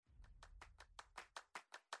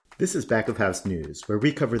This is Back of House News, where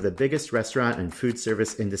we cover the biggest restaurant and food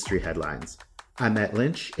service industry headlines. I'm Matt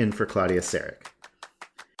Lynch, in for Claudia Sarek.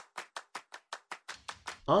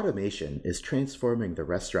 Automation is transforming the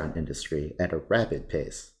restaurant industry at a rapid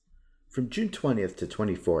pace. From June 20th to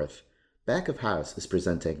 24th, Back of House is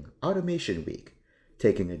presenting Automation Week,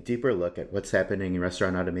 taking a deeper look at what's happening in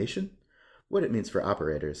restaurant automation, what it means for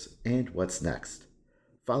operators, and what's next.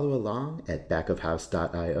 Follow along at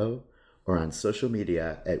backofhouse.io or on social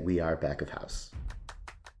media at We Are Back of House.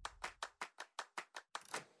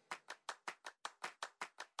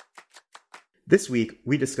 This week,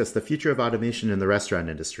 we discuss the future of automation in the restaurant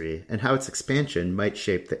industry and how its expansion might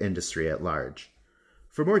shape the industry at large.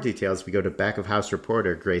 For more details, we go to Back of House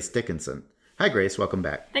reporter Grace Dickinson. Hi, Grace. Welcome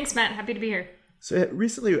back. Thanks, Matt. Happy to be here. So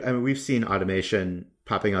recently, we've seen automation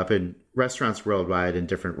popping up in restaurants worldwide in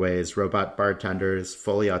different ways. Robot bartenders,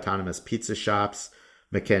 fully autonomous pizza shops,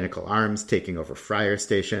 mechanical arms taking over fryer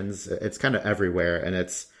stations. It's kind of everywhere, and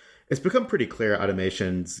it's become pretty clear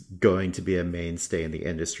automation's going to be a mainstay in the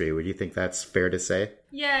industry. Would you think that's fair to say?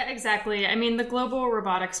 Yeah, exactly. I mean, the global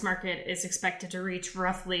robotics market is expected to reach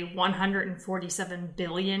roughly $147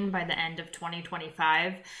 billion by the end of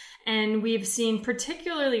 2025. And we've seen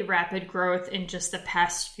particularly rapid growth in just the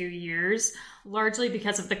past few years, largely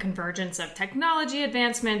because of the convergence of technology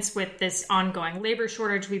advancements with this ongoing labor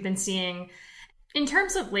shortage we've been seeing. In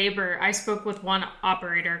terms of labor, I spoke with one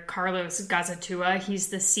operator, Carlos Gazatua. He's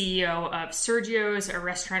the CEO of Sergio's, a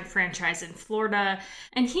restaurant franchise in Florida.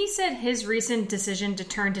 And he said his recent decision to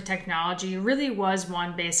turn to technology really was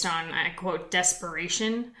one based on, I quote,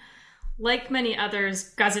 desperation. Like many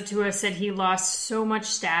others, Gazatua said he lost so much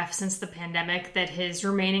staff since the pandemic that his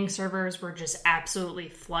remaining servers were just absolutely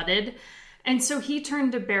flooded. And so he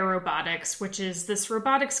turned to Bear Robotics, which is this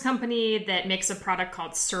robotics company that makes a product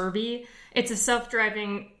called Servi. It's a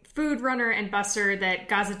self-driving food runner and busser that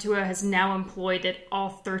Gazatua has now employed at all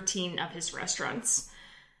 13 of his restaurants.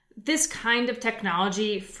 This kind of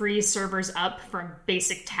technology frees servers up from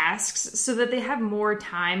basic tasks so that they have more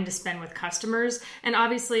time to spend with customers. And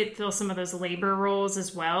obviously it fills some of those labor roles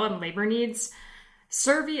as well and labor needs.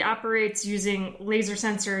 Servi operates using laser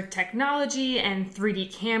sensor technology and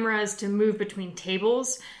 3D cameras to move between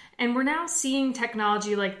tables. And we're now seeing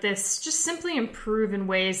technology like this just simply improve in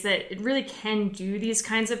ways that it really can do these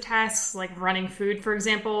kinds of tasks, like running food, for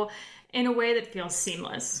example, in a way that feels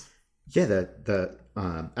seamless. Yeah,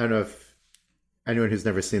 I don't know if anyone who's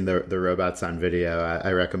never seen the robots on video,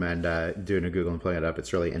 I recommend doing a Google and pulling it up.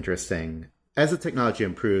 It's really interesting. As the technology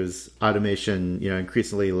improves, automation,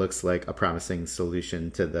 increasingly looks like a promising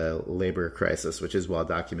solution to the labor crisis, which is well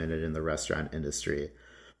documented in the restaurant industry.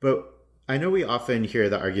 But I know we often hear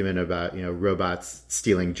the argument about, robots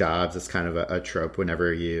stealing jobs. It's kind of a trope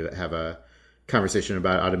whenever you have a conversation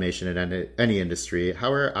about automation in any industry.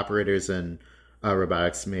 How are operators and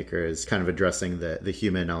robotics makers kind of addressing the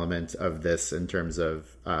human element of this in terms of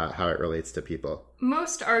how it relates to people?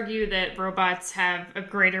 Most argue that robots have a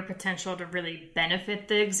greater potential to really benefit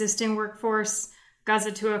the existing workforce.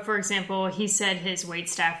 Gazatua, for example, he said his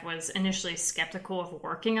waitstaff was initially skeptical of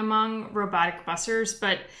working among robotic bussers,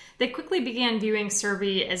 but they quickly began viewing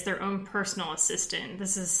Servi as their own personal assistant.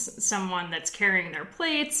 This is someone that's carrying their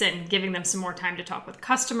plates and giving them some more time to talk with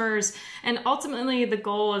customers, and ultimately the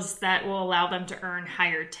goal is that will allow them to earn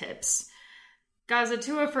higher tips.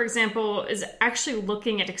 Gazatua, for example, is actually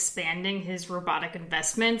looking at expanding his robotic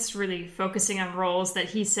investments, really focusing on roles that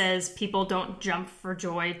he says people don't jump for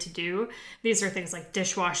joy to do. These are things like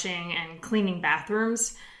dishwashing and cleaning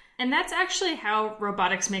bathrooms. And that's actually how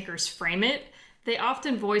robotics makers frame it. They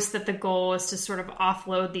often voice that the goal is to sort of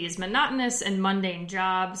offload these monotonous and mundane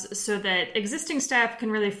jobs so that existing staff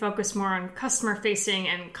can really focus more on customer-facing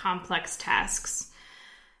and complex tasks.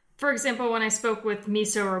 For example, when I spoke with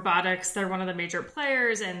Miso Robotics, they're one of the major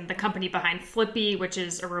players and the company behind Flippy, which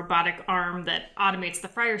is a robotic arm that automates the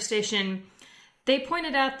fryer station. They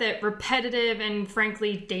pointed out that repetitive and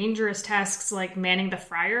frankly dangerous tasks like manning the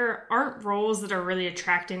fryer aren't roles that are really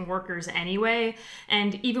attracting workers anyway.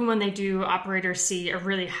 And even when they do, operators see a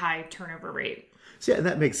really high turnover rate. So yeah,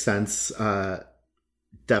 that makes sense.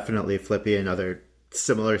 Definitely Flippy and other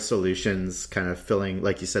similar solutions kind of filling,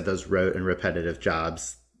 like you said, those rote and repetitive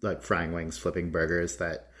jobs like frying wings, flipping burgers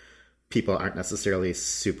that people aren't necessarily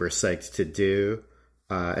super psyched to do.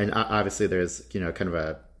 And obviously there's, kind of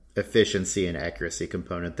a efficiency and accuracy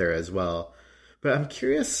component there as well. But I'm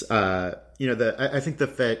curious, I think the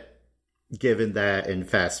fit, given that in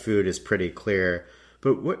fast food, is pretty clear.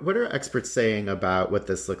 But what are experts saying about what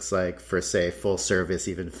this looks like for, say, full service,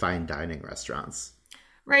 even fine dining restaurants?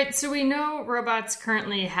 Right, so we know robots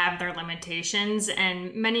currently have their limitations,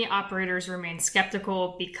 and many operators remain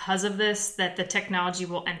skeptical because of this, that the technology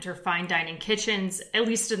will enter fine dining kitchens, at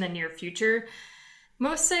least in the near future.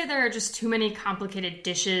 Most say there are just too many complicated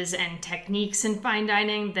dishes and techniques in fine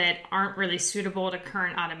dining that aren't really suitable to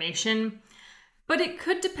current automation. But it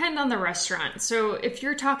could depend on the restaurant. So if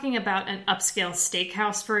you're talking about an upscale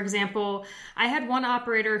steakhouse, for example, I had one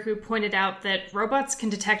operator who pointed out that robots can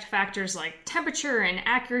detect factors like temperature and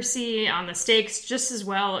accuracy on the steaks just as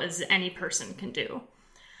well as any person can do.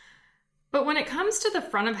 But when it comes to the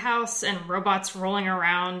front of house and robots rolling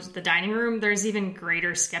around the dining room, there's even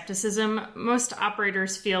greater skepticism. Most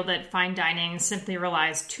operators feel that fine dining simply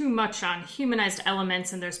relies too much on humanized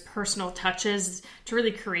elements and there's personal touches to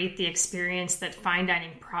really create the experience that fine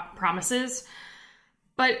dining promises.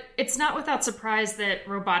 But it's not without surprise that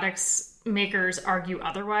robotics makers argue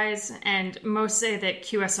otherwise, and most say that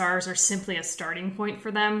QSRs are simply a starting point for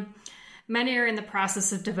them. Many are in the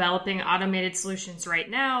process of developing automated solutions right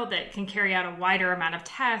now that can carry out a wider amount of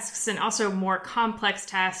tasks and also more complex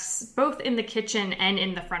tasks, both in the kitchen and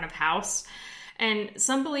in the front of house. And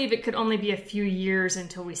some believe it could only be a few years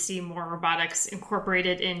until we see more robotics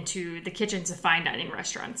incorporated into the kitchens of fine dining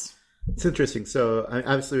restaurants. It's interesting. So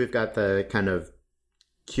obviously we've got the kind of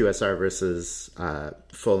QSR versus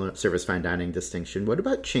full service fine dining distinction. What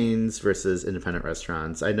about chains versus independent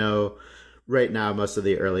restaurants? I know right now, most of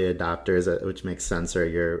the early adopters, which makes sense, are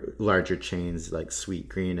your larger chains like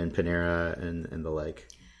Sweetgreen and Panera and the like.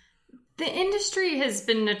 The industry has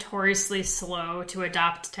been notoriously slow to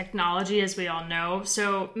adopt technology, as we all know.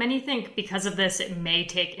 So many think because of this, it may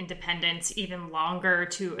take independents even longer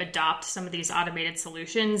to adopt some of these automated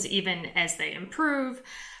solutions, even as they improve.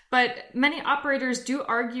 But many operators do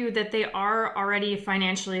argue that they are already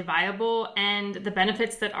financially viable and the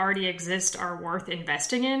benefits that already exist are worth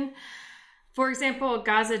investing in. For example,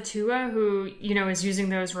 Gaza Tua, who, is using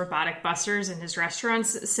those robotic busters in his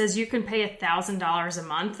restaurants, says you can pay $1,000 a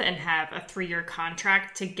month and have a 3-year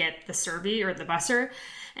contract to get the Servi or the buster.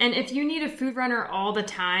 And if you need a food runner all the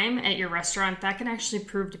time at your restaurant, that can actually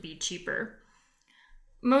prove to be cheaper.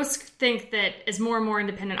 Most think that as more and more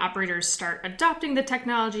independent operators start adopting the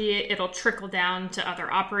technology, it'll trickle down to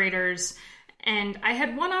other operators. And I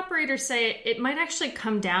had one operator say it might actually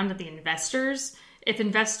come down to the investors. If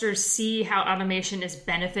investors see how automation is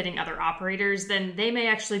benefiting other operators, then they may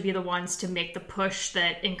actually be the ones to make the push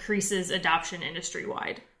that increases adoption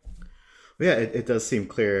industry-wide. Yeah, it does seem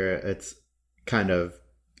clear. It's kind of,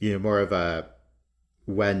 more of a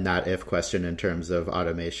when, not if question in terms of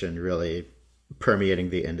automation really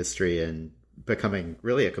permeating the industry and becoming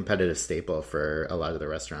really a competitive staple for a lot of the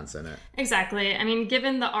restaurants in it. Exactly. I mean,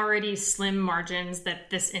 given the already slim margins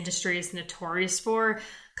that this industry is notorious for,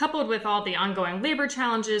 coupled with all the ongoing labor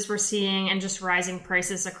challenges we're seeing and just rising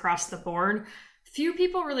prices across the board, few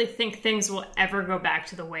people really think things will ever go back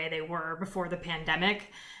to the way they were before the pandemic.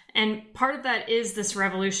 And part of that is this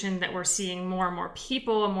revolution that we're seeing more and more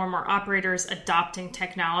people and more operators adopting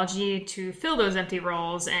technology to fill those empty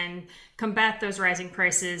roles and combat those rising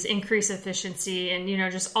prices, increase efficiency, and,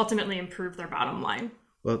 just ultimately improve their bottom line.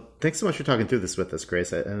 Well, thanks so much for talking through this with us,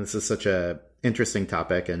 Grace. And this is such a interesting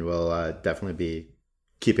topic, and we'll definitely be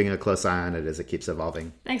keeping a close eye on it as it keeps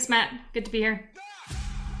evolving. Thanks, Matt. Good to be here.